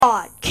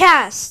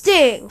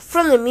Podcasting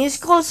from the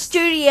musical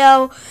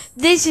studio.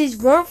 This is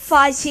Warp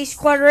 5 C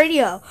Squad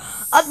Radio.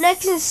 Up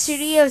next in the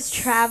studio is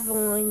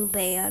Traveling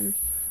Band.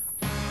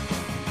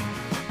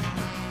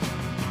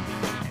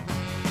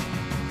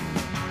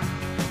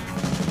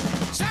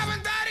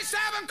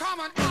 737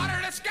 coming out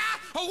of the sky.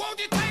 Oh, won't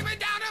you take me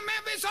down to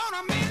Memphis on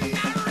a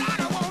midnight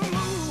ride? I want to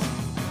move,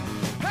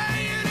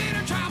 playing in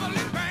a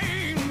traveling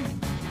band.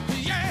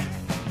 Yeah,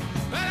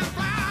 well, I'm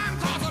flying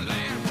across the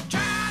land,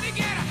 trying to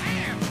get a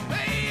hand,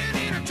 playing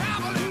in a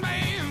traveling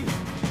band.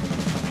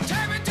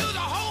 Take me to the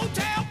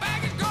hotel,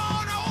 baggage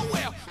gone, oh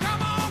well.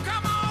 Come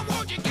on,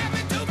 won't you get me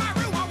to my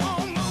room? I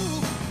want to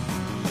move,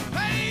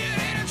 playing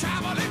in a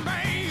traveling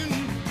band.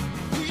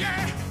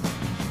 Yeah,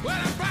 well,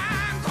 I'm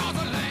flying across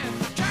the land,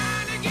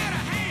 trying to get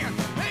a hand,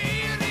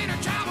 playing in a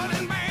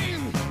traveling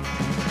band.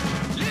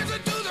 Listen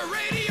to the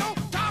radio,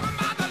 talking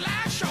about the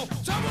last show.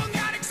 Someone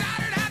got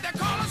excited, had to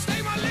call a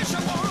state militia.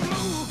 Wanna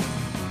move,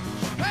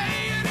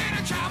 playing in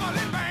a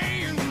traveling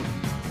band.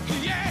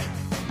 Yeah,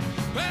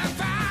 well, I'm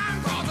flying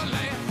across the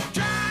land,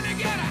 trying to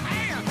get a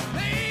hand,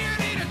 playing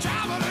in a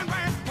traveling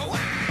band. Wow!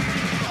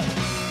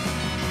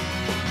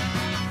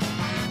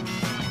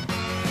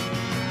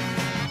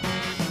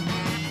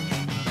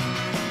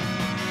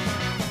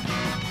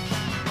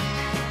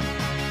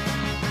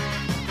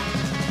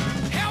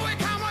 Here we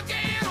come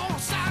again on a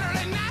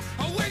Saturday night.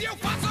 With your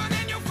fussing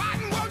and your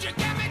fighting, won't you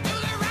get me to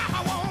the right?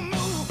 I won't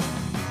move,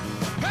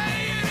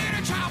 playing in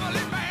a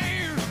traveling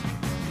band.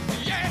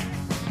 Yeah,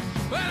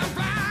 well, I'm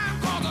flying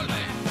across the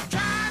land,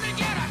 trying to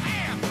get a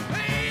hand,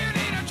 playing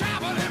in a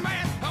traveling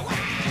band. Wow!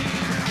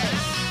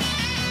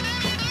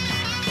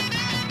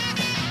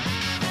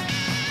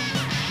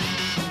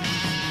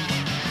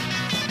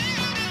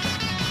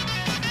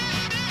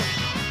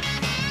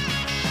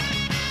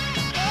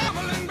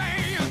 Traveling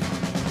band,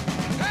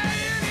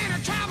 playing in a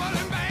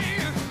traveling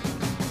band.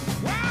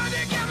 Why'd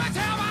you give me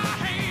till my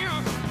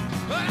hand?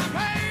 But I'm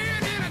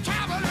playing in a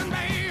traveling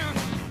band.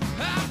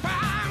 I'm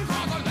flying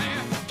across the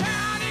land,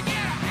 trying to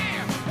get a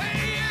hand,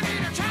 playing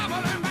in a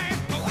traveling band.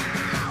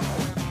 Wow!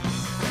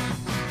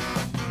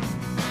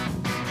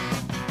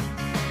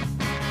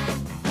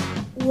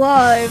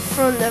 Live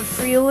from the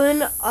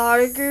Freeland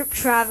Auto Group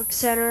Traffic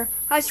Center.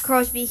 Hi,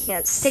 Crosby here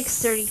at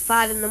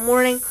 6:35 in the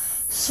morning.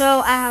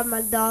 So I have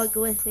my dog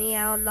with me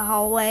out in the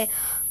hallway.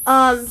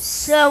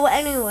 So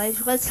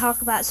anyways, let's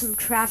talk about some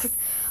traffic.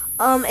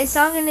 It's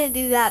not gonna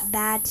do that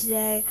bad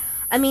today.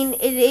 I mean,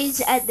 it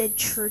is at the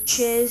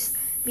churches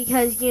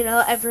because,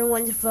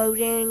 everyone's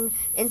voting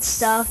and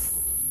stuff.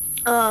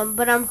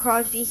 But I'm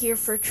Crosby here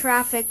for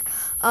traffic.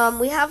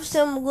 We have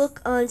some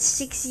look on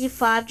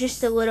 65,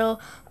 just a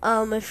little,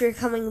 if you're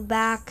coming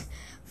back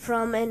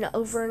from an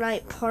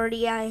overnight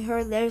party. I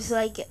heard there's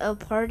like a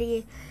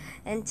party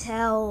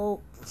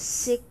until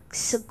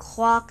 6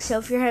 o'clock, so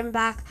if you're heading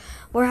back,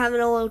 we're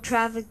having a little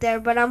traffic there.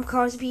 But I'm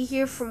Crosby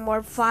here from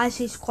More 5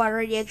 C Squad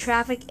Radio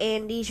Traffic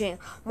and DJing.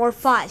 More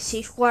 5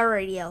 C Squad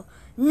Radio.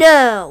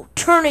 No,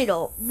 turn it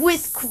up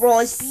with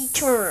Crosby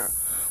Turner.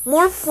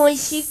 More 5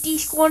 Safety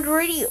Squad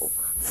Radio.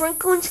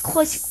 Franklin's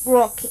Classic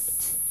Rocket.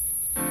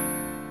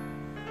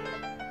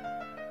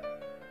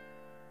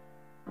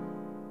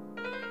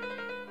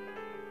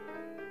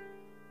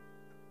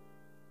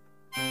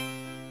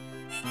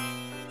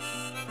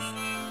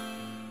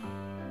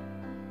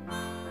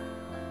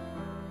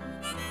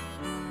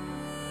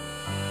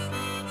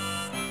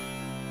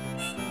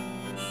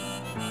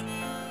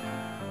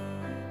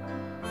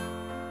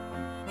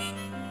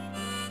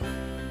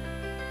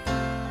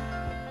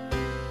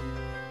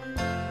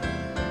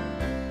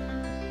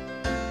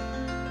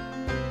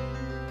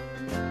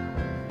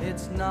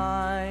 It's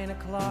 9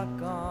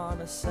 o'clock on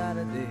a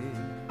Saturday.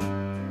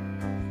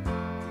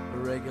 A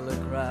regular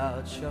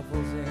crowd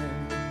shuffles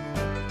in.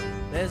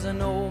 There's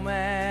an old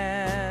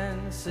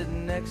man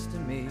sitting next to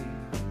me,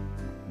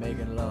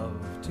 making love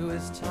to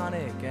his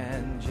tonic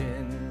and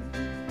gin.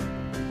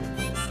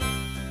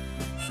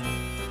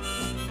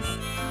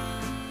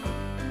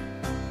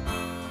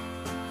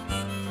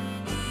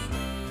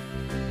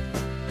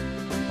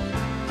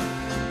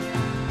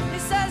 He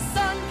says,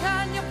 "Son,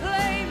 can you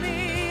play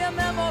me a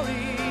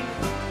memory?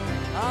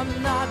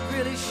 I'm not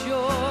really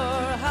sure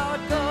how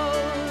it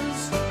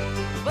goes,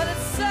 but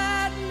it's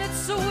sad and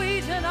it's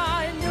sweet, and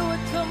I knew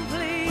it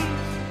complete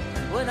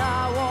when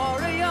I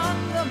wore a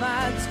younger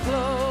man's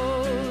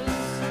clothes."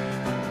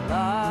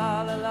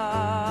 La la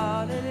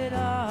la li, li,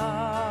 la,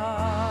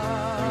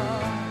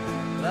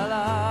 la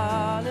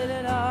la li,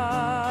 li, la,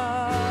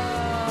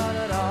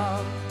 la,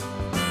 la.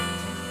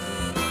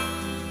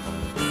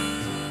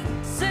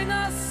 Sing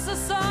us a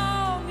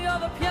song, you're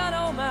the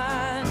piano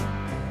man.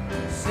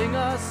 Sing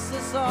us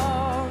a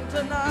song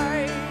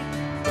tonight.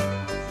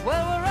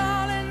 Well, we're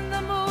all in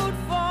the mood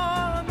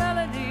for a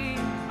melody,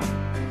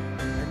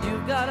 and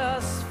you've got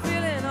us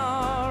feeling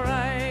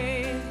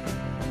alright.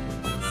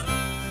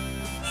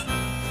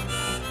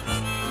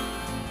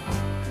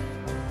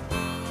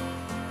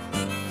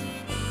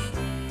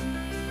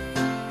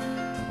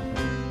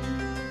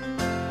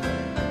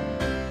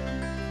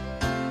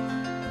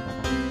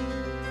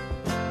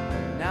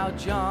 Now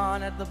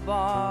John at the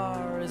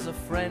bar is a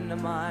friend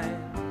of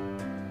mine.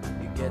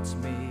 He gets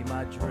me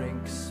my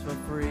drinks for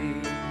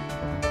free,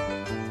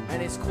 and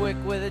he's quick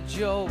with a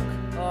joke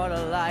or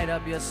to light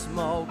up your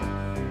smoke,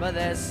 but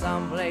there's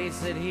some place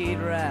that he'd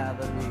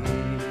rather be.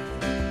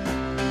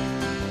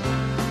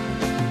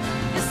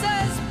 He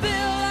says,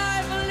 Bill,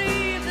 I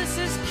believe this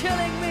is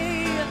killing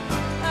me,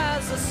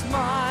 as a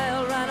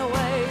smile ran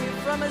away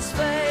from his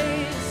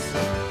face.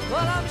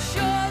 Well, I'm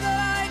sure that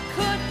I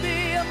could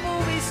be a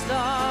movie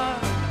star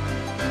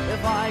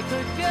if I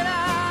could get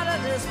out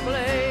of this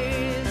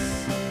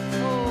place.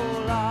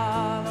 Oh,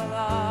 la la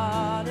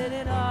la, did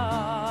it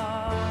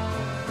all.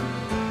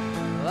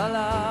 La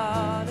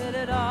la, did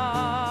it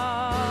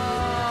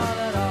all,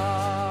 it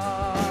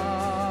all.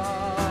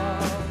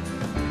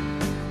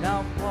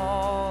 Now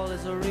Paul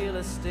is a real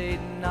estate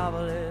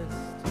novelist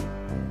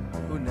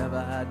who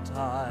never had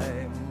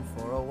time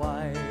for a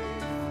wife,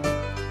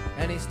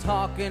 and he's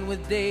talking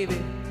with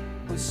David,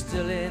 who's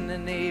still in the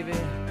Navy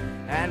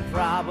and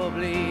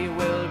probably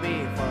will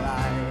be for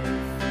life.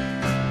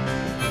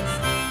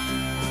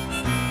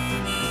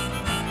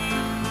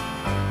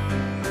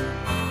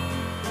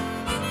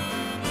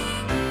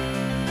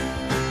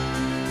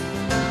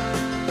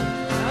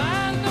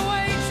 And the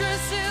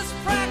waitress is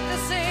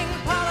practicing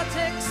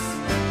politics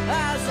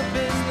as the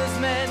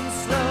businessmen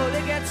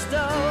slowly get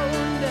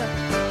stoned.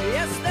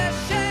 Yes, they're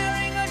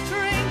sharing a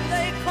drink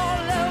they call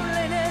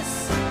loneliness,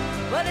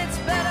 but it's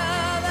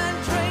better than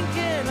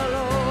drinking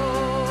alone.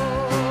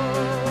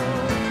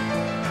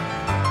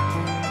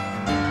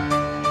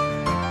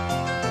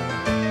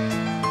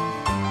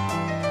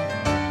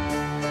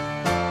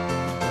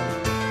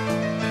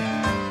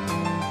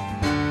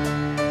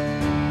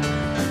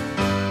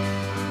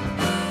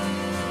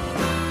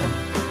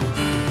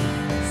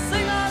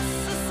 Sing us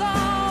a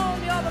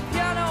song, you're the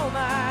piano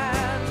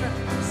man.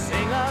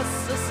 Sing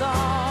us a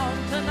song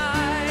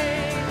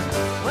tonight.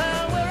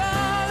 Well, we're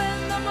all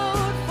in the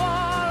mood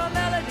for a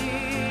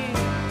melody,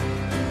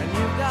 and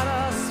you've got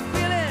us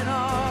feeling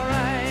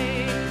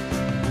alright.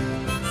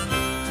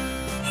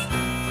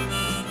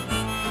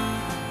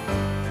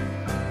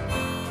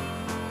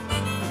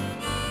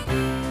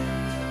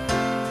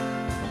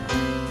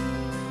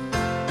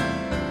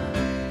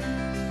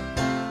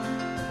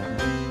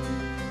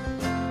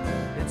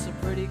 It's a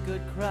pretty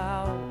good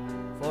crowd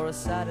for a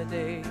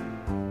Saturday,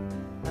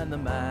 and the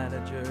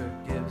manager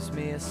gives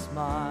me a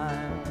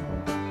smile,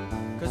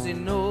 'cause he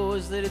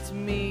knows that it's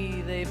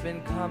me they've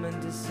been coming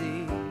to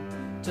see,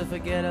 to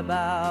forget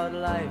about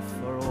life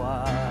for a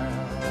while.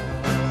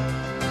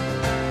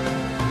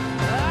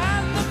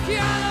 And the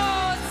piano,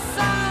 it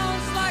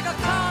sounds like a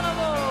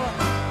carnival,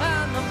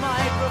 and the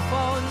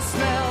microphone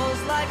smells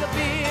like a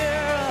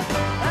beer,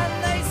 and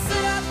they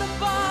sit at the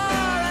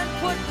bar and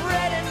put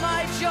bread in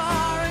my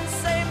jar and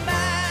say,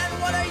 man,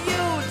 what are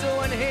you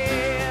doing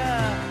here?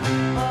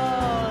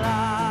 Oh,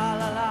 la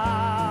la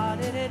la,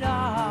 did it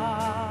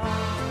all.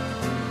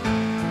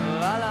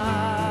 La la,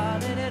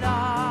 did it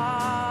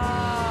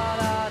all,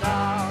 la da.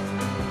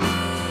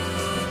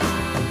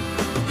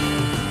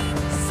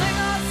 Sing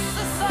us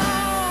a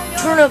song.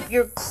 Turn up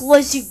your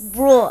classic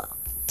rock.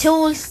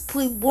 Tell us to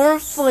play more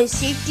fun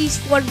Safety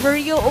Squad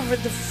Radio over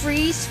the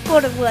free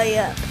Spotify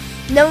app.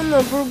 Now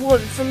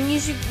 #1 for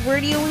music,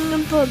 radioing,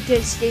 and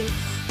podcasting,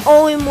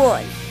 all in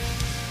one.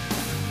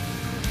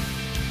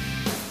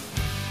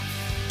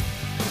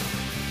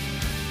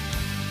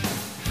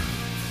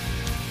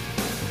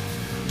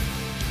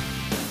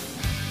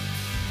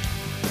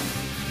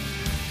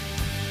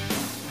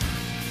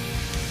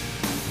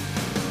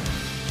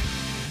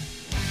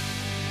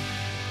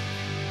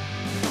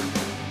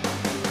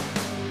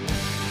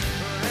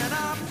 And I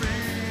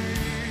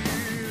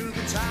feel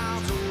the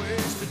time's a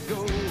ways to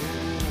go.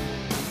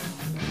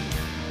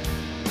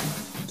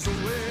 So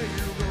where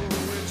you go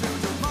into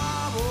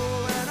tomorrow?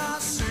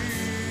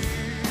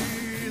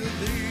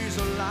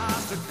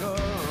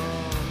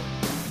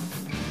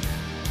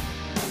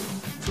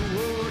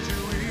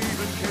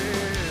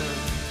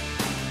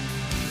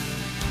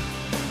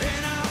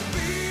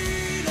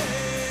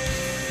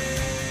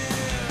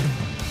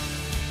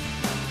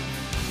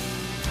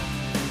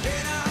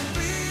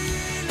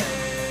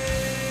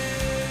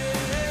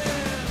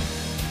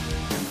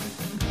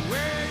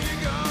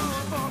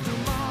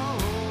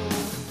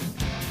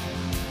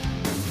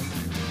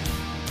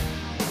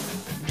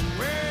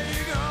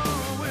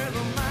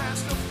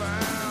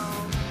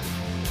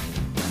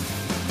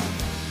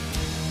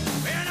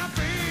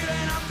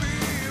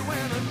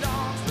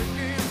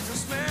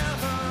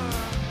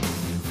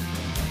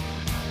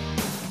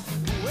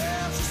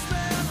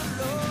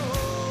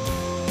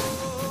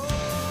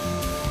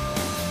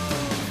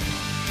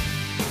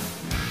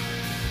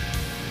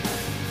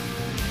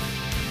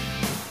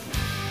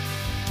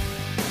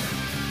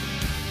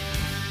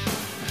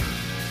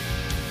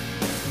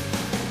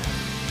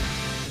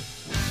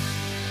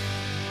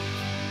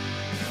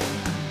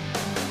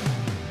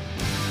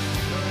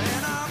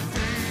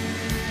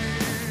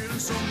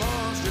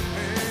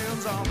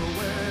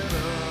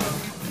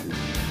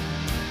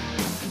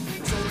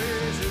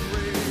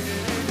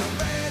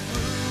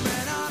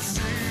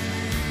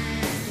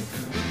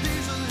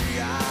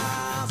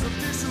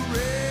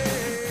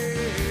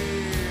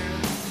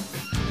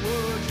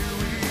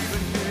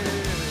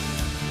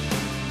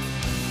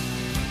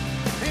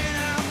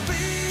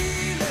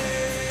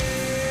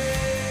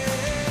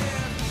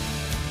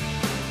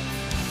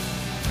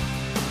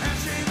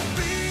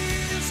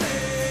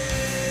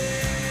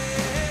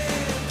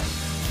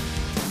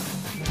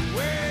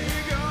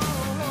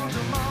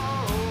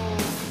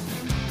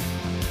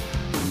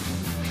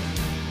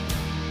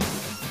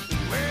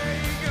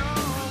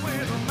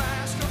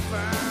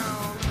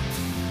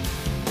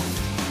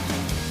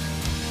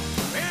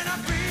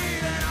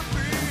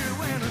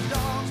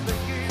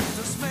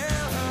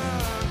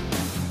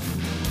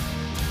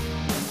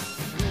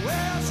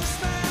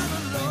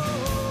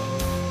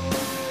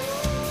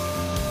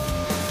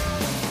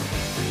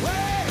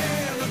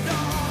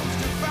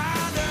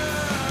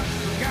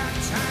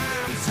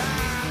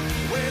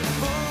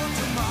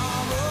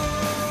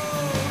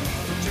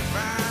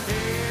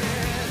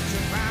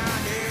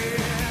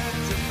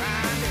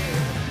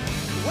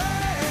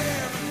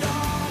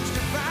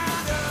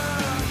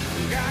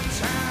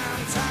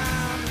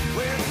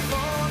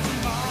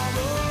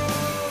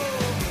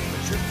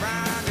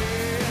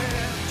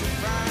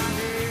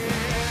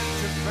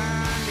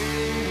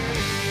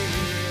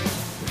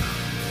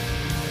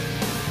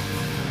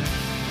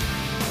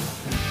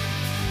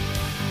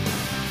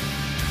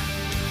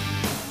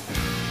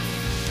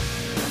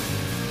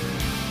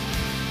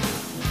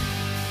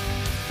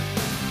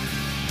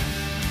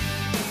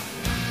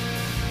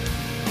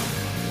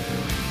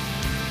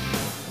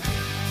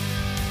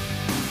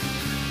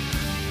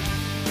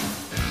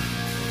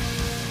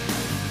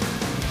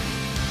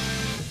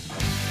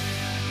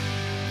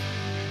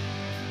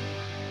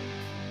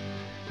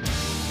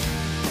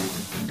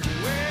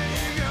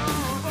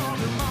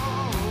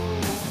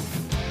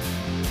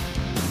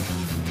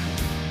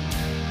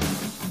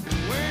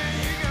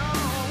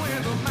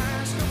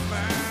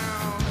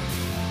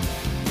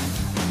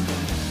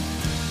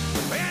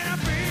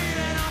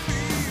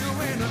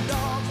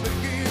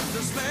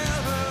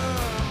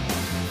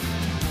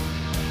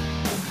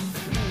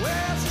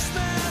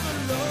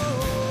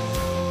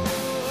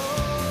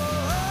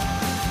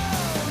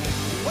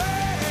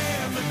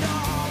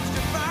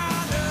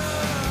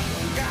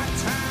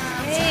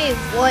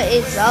 Hey, what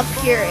is up?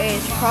 Here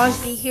is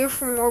Crosby here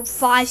from World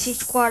 5C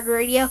Squad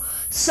Radio.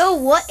 So,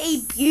 what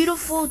a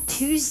beautiful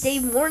Tuesday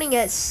morning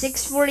at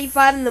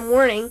 6:45 in the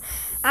morning.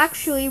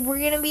 Actually, we're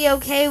going to be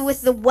okay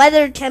with the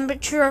weather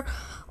temperature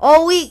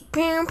all week.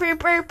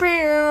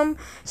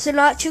 So,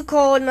 not too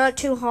cold, not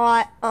too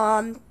hot.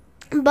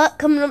 But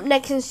coming up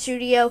next in the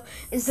studio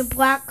is the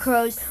Black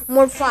Crowes,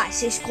 World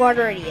 5C Squad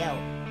Radio.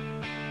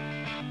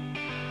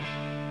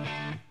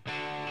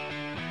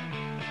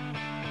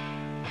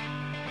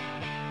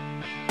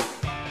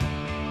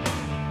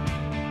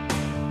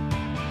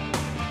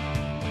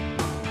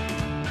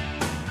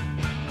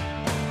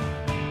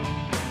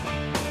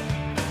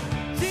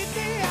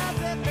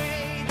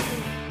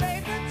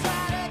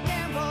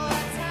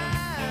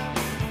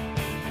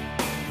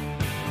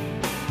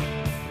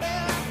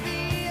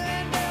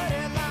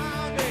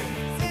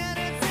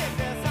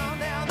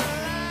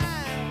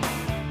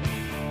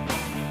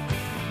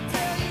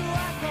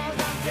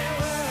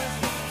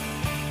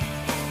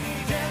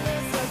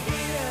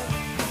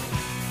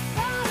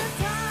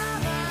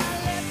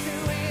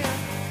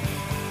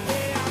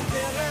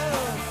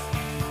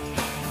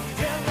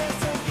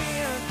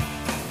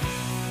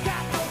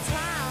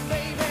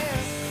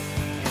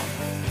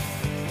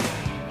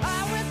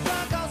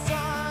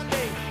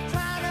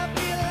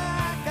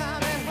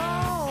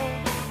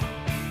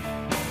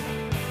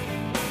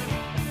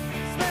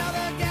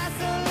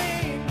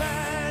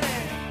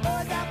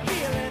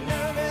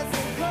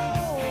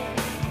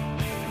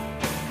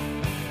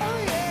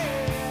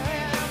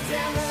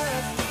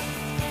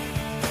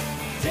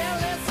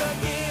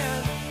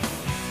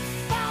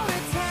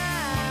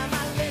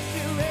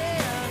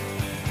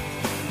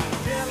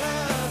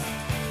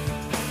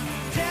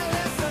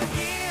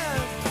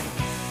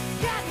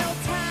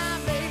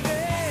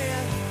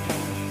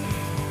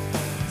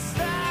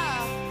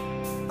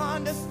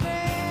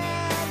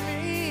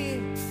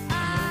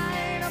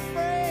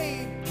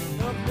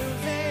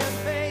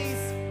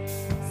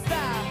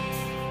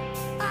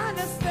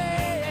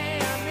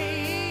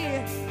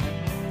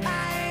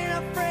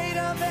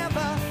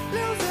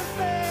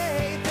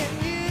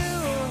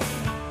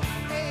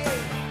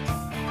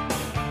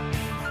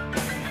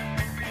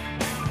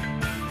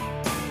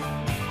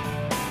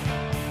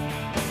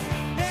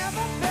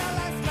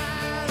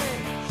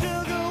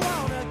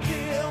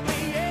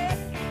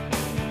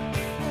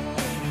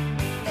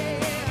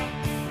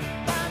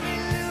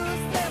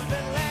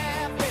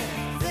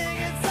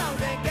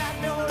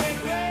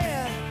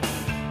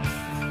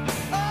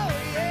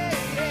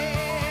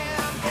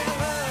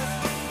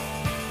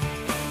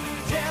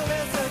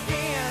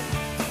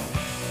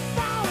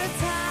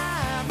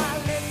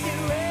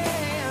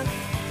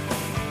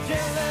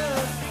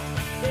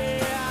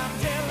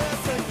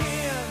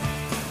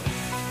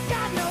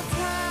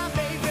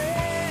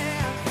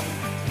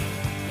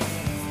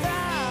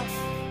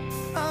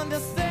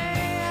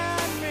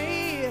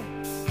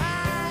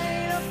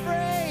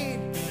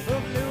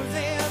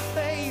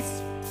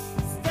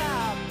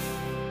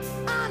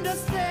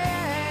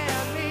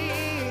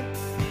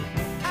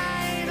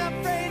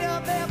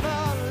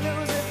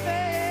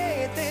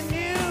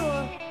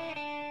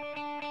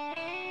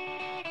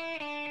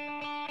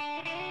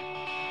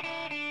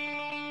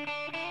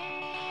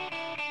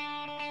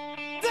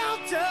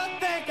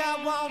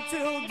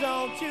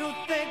 Don't you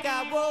think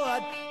I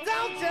would?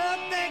 Don't you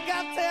think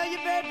I'd tell you,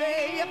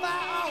 baby, if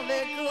I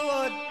only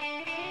could?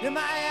 You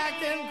might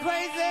acting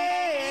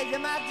crazy, you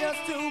might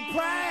just too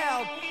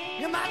proud,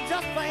 you might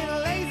just plain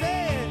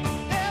lazy.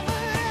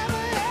 Ever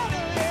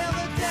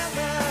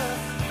jealous,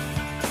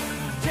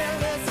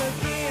 jealous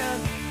again.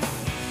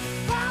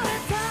 All the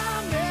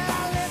time that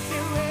I let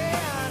you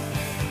in.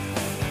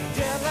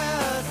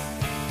 Jealous,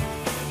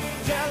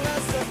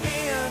 jealous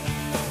again.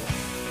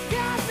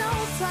 Got no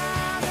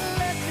time.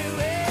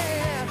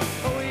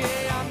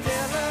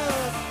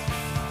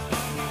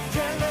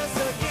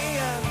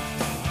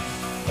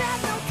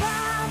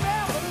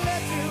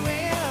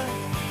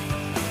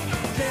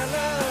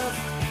 Jealous,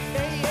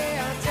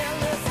 yeah,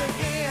 jealous.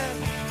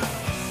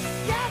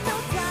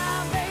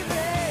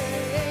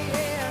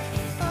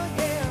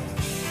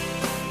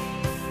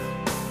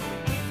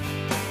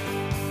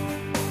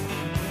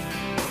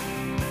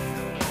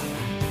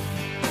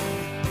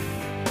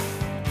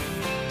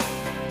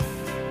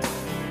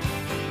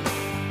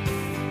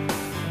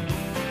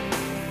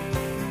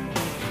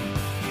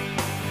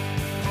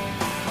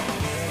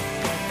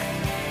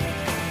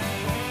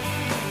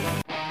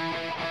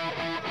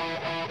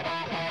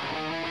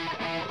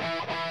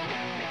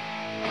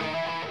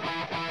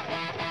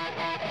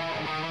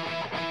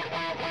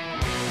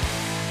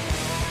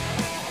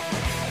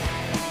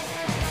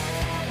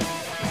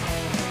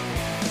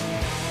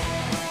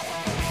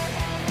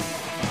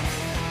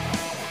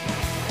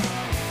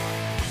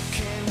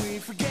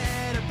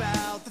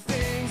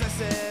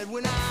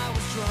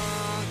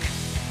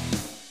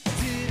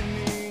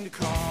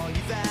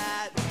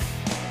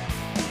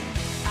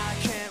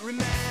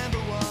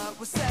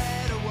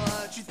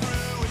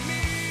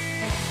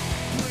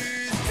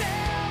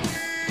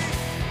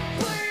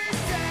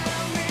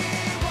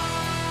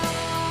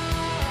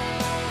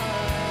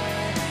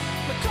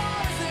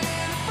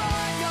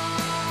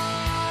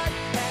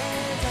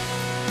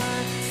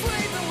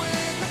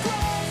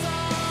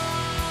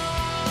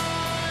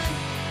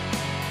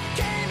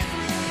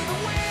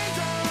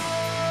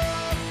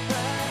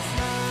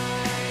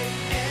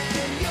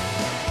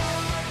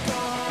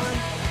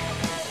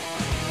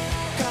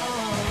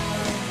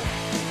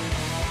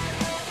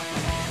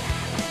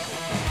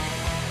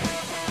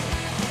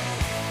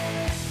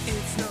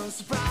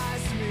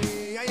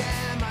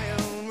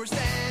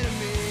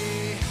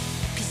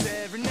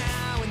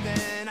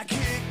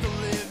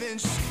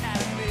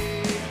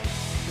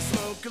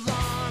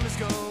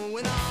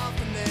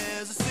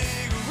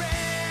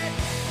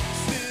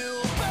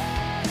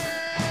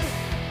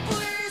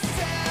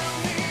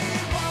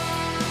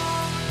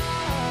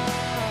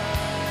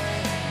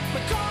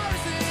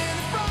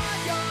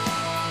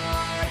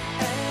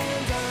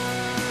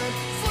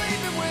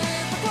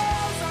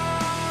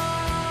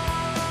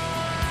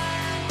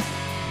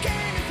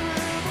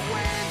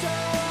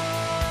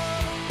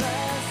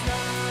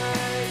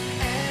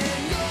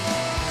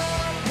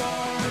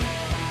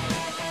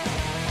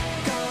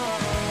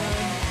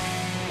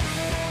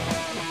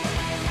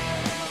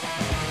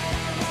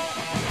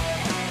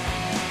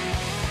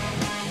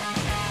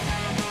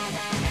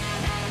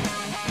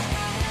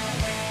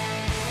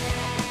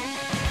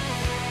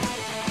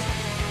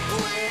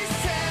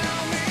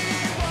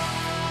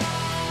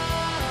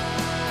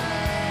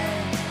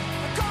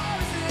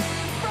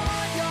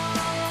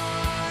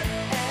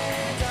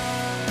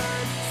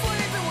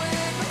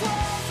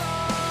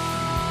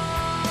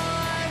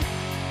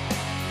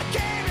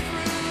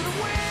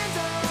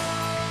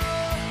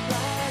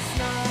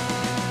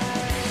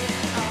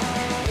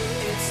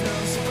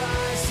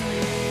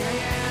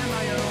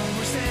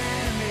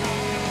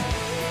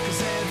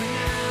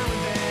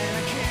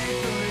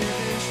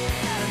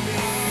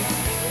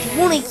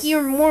 Want to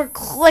hear more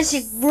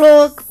classic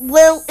rock?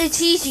 Well,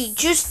 it's easy.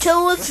 Just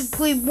tell us to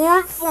play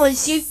more fun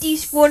Safety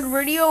Squad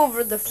Radio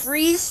over the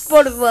free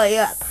Spotify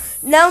app.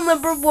 Now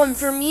 #1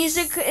 for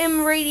music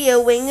and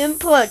radioing and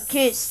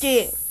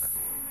podcasting.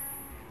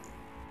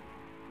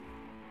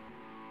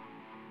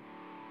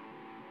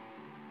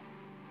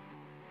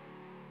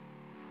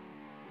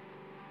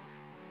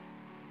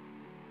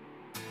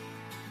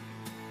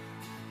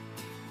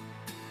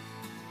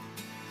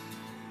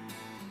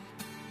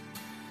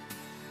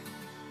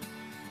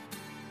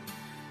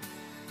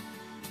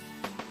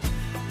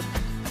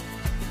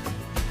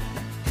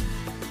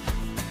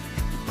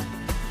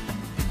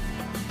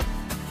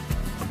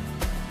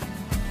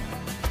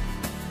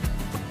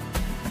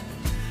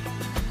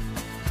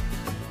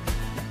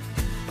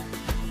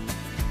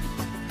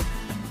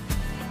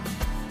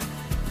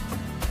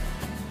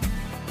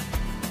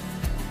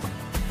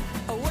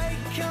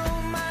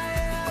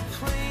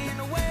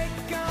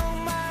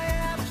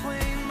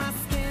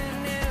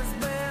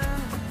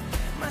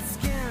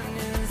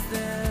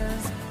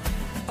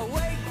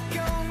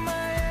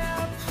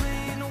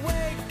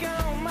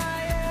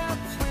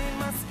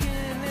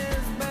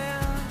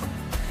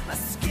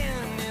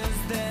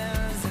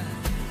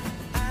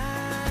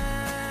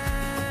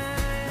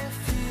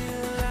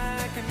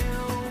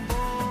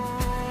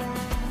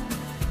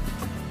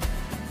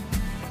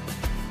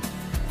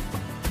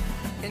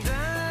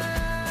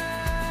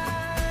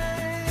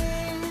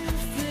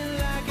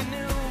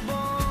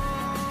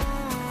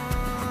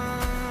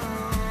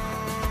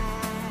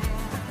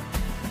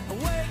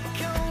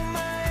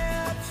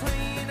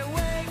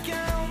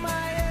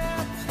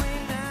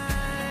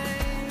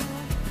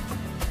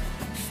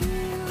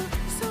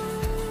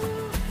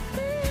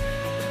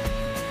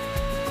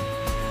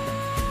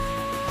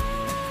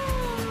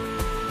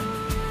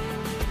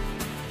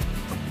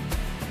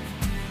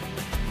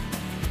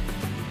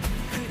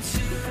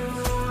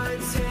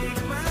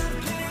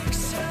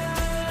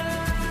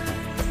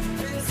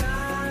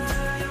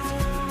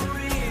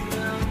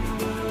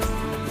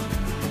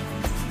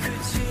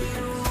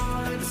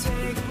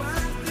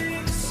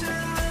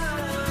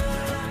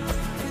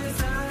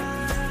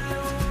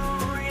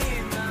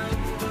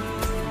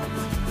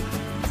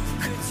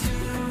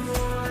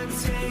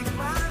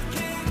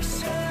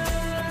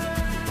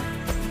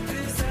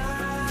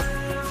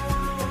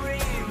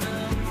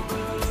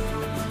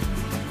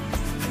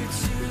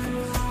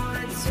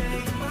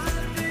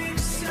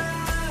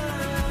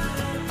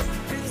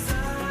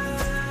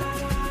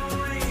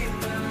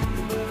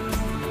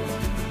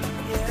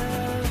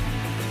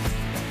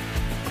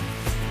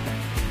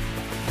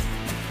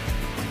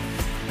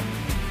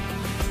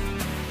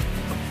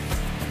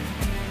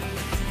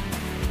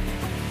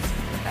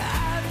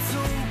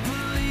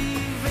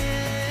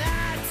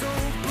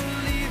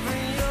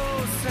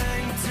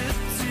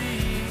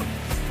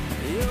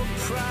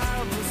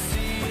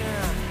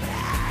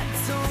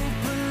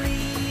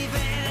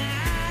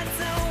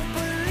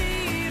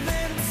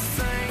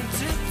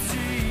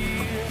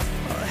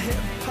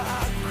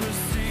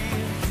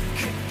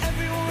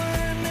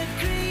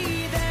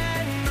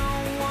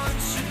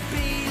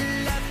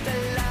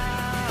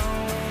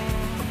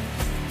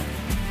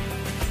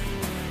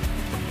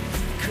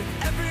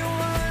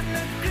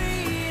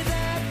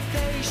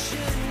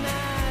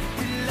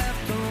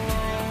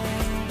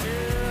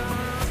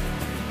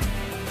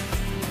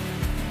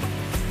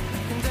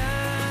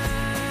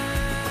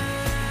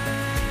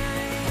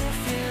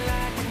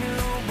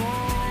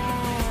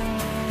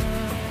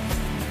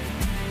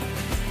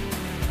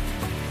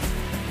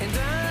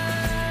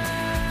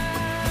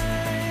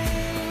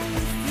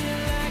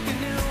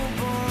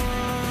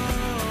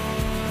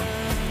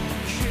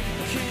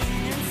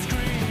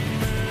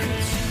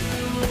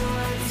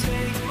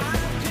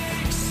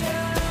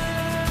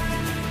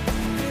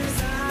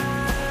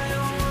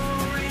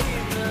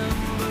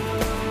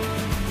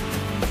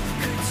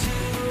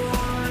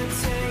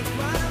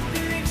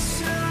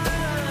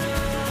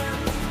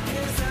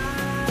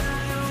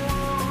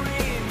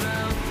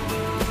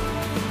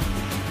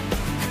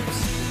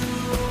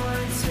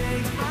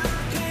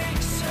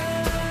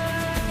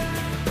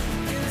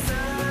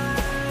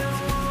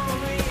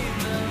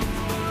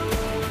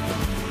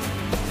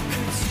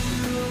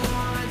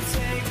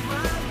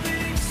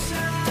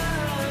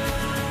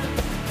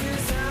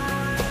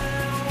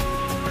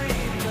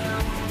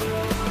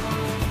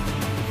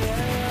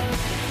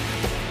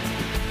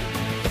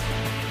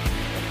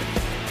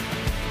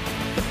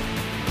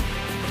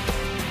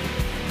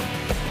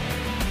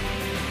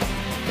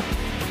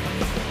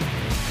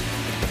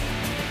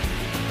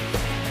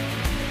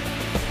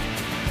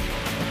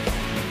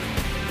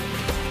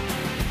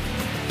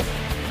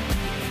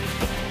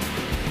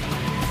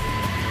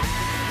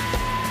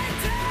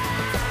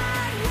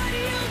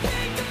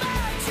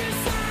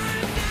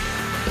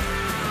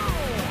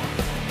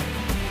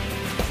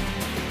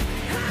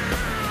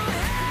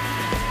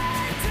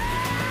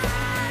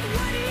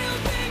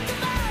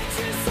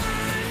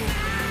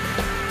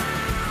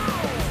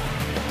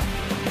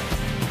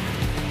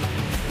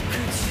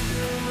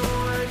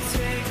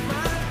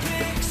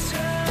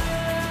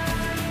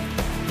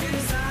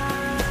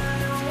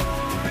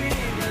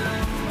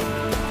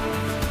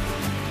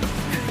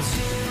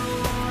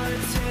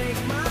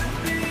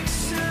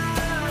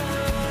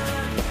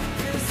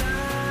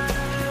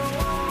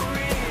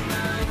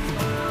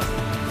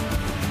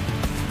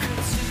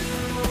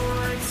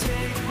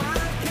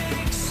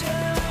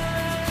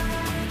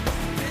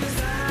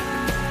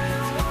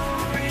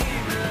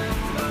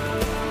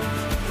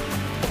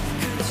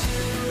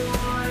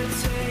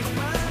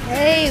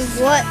 Hey,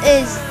 what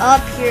is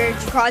up here?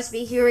 It's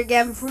Crosby here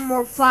again for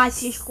more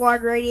 5C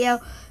Squad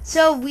Radio.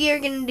 So we are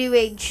going to do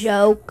a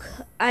joke.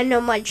 I know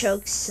my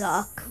jokes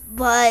suck,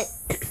 but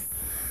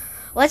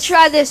let's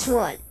try this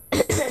one.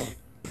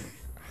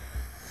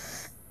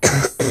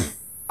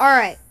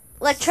 Alright,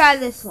 let's try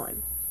this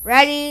one.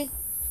 Ready?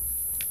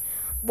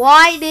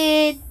 Why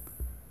did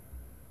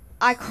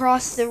I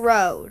cross the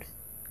road?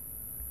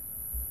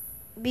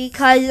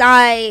 Because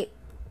I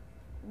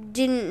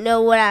didn't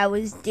know what I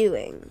was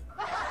doing.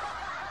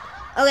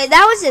 Okay,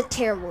 that was a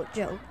terrible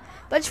joke.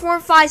 But it's more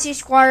 5C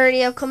Squad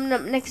Radio. Coming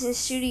up next in the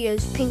studio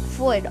is Pink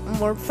Floyd on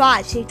more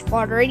 5C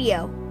Squad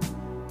Radio.